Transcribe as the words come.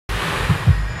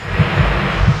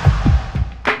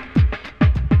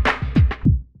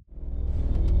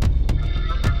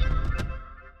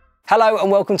Hello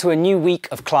and welcome to a new week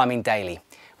of Climbing Daily.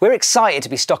 We're excited to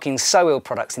be stocking iLL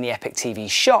products in the EpicTV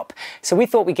shop, so we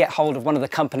thought we'd get hold of one of the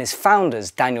company's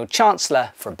founders, Daniel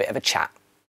Chancellor, for a bit of a chat.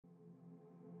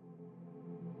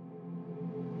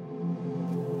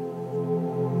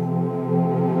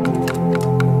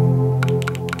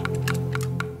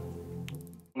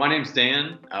 My name's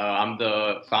Dan. I'm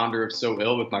the founder of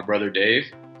iLL with my brother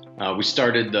Dave. We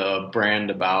started the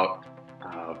brand about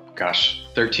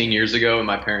 13 years ago in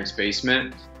my parents'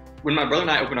 basement. When my brother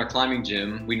and I opened our climbing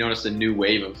gym, we noticed a new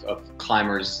wave of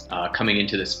climbers coming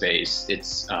into the space.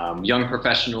 It's young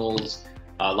professionals,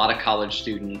 a lot of college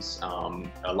students,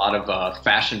 a lot of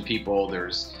fashion people.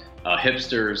 There's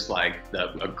hipsters, like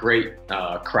a great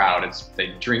crowd.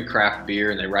 They drink craft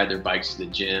beer and they ride their bikes to the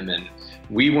gym. And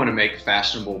we want to make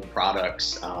fashionable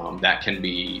products that can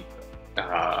be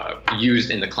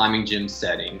used in the climbing gym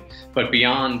setting. But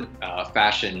beyond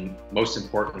fashion, most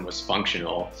important was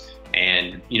functional.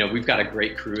 And we've got a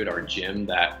great crew at our gym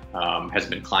that has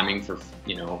been climbing for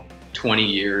 20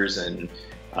 years, and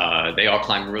they all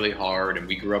climb really hard. And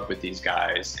we grew up with these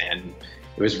guys, and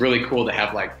it was really cool to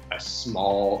have like a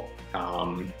small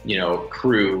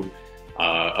crew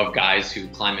of guys who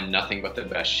climb in nothing but the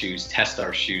best shoes, test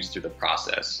our shoes through the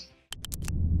process.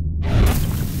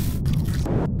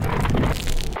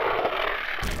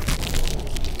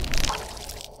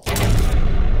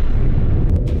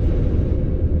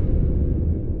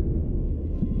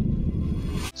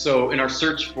 So in our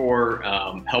search for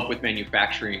help with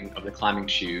manufacturing of the climbing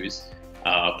shoes,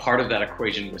 part of that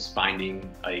equation was finding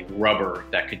a rubber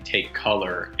that could take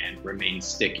color and remain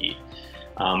sticky.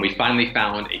 We finally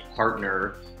found a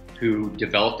partner who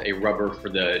developed a rubber for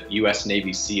the US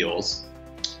Navy SEALs,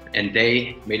 and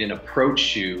they made an approach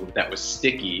shoe that was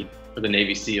sticky for the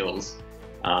Navy SEALs,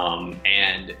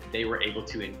 and they were able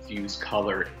to infuse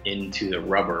color into the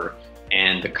rubber.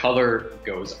 And the color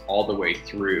goes all the way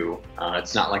through.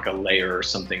 It's not like a layer or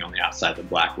something on the outside of the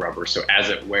black rubber. So as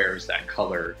it wears, that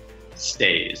color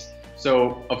stays.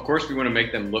 So of course we want to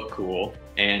make them look cool.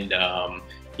 And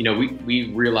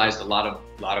we realized a lot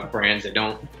of brands that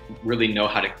don't really know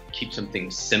how to keep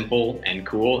something simple and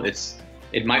cool.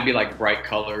 It might be like bright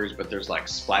colors, but there's like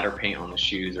splatter paint on the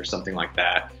shoes or something like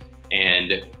that.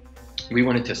 And we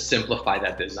wanted to simplify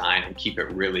that design and keep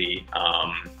it really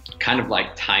kind of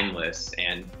like timeless,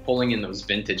 and pulling in those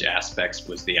vintage aspects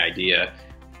was the idea.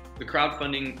 The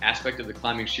crowdfunding aspect of the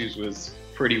climbing shoes was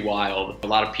pretty wild. A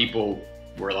lot of people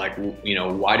were like,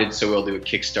 why did iLL do a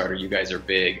Kickstarter? You guys are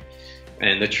big.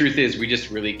 And the truth is, we just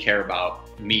really care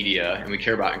about media, and we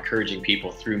care about encouraging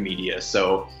people through media.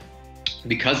 So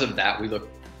because of that, we look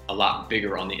a lot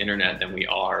bigger on the internet than we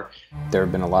are. There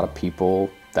have been a lot of people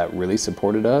that really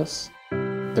supported us.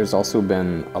 There's also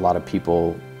been a lot of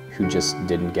people who just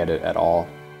didn't get it at all.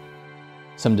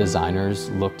 Some designers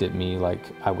looked at me like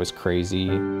I was crazy.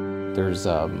 There's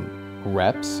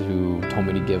reps who told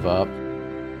me to give up.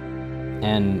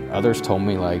 And others told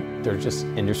me like they're just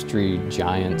industry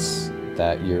giants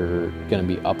that you're gonna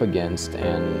be up against,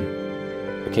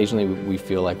 and occasionally we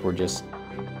feel like we're just,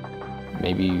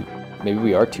 maybe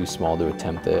we are too small to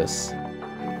attempt this.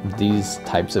 These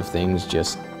types of things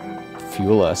just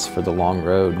fuel us for the long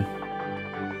road.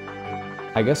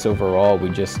 I guess overall we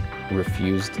just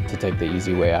refused to take the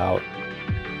easy way out.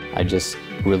 I just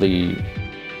really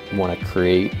want to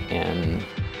create and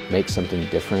make something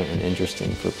different and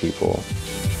interesting for people.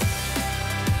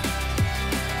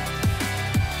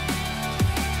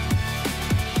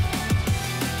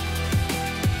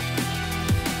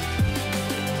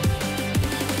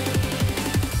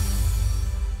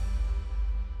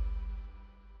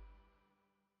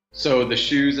 So the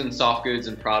shoes and soft goods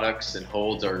and products and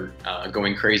holds are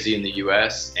going crazy in the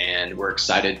US, and we're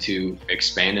excited to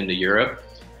expand into Europe.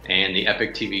 And the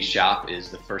EpicTV shop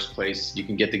is the first place you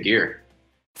can get the gear.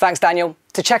 Thanks, Daniel.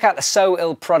 To check out the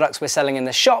iLL products we're selling in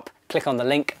the shop, click on the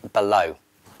link below.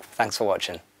 Thanks for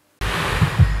watching.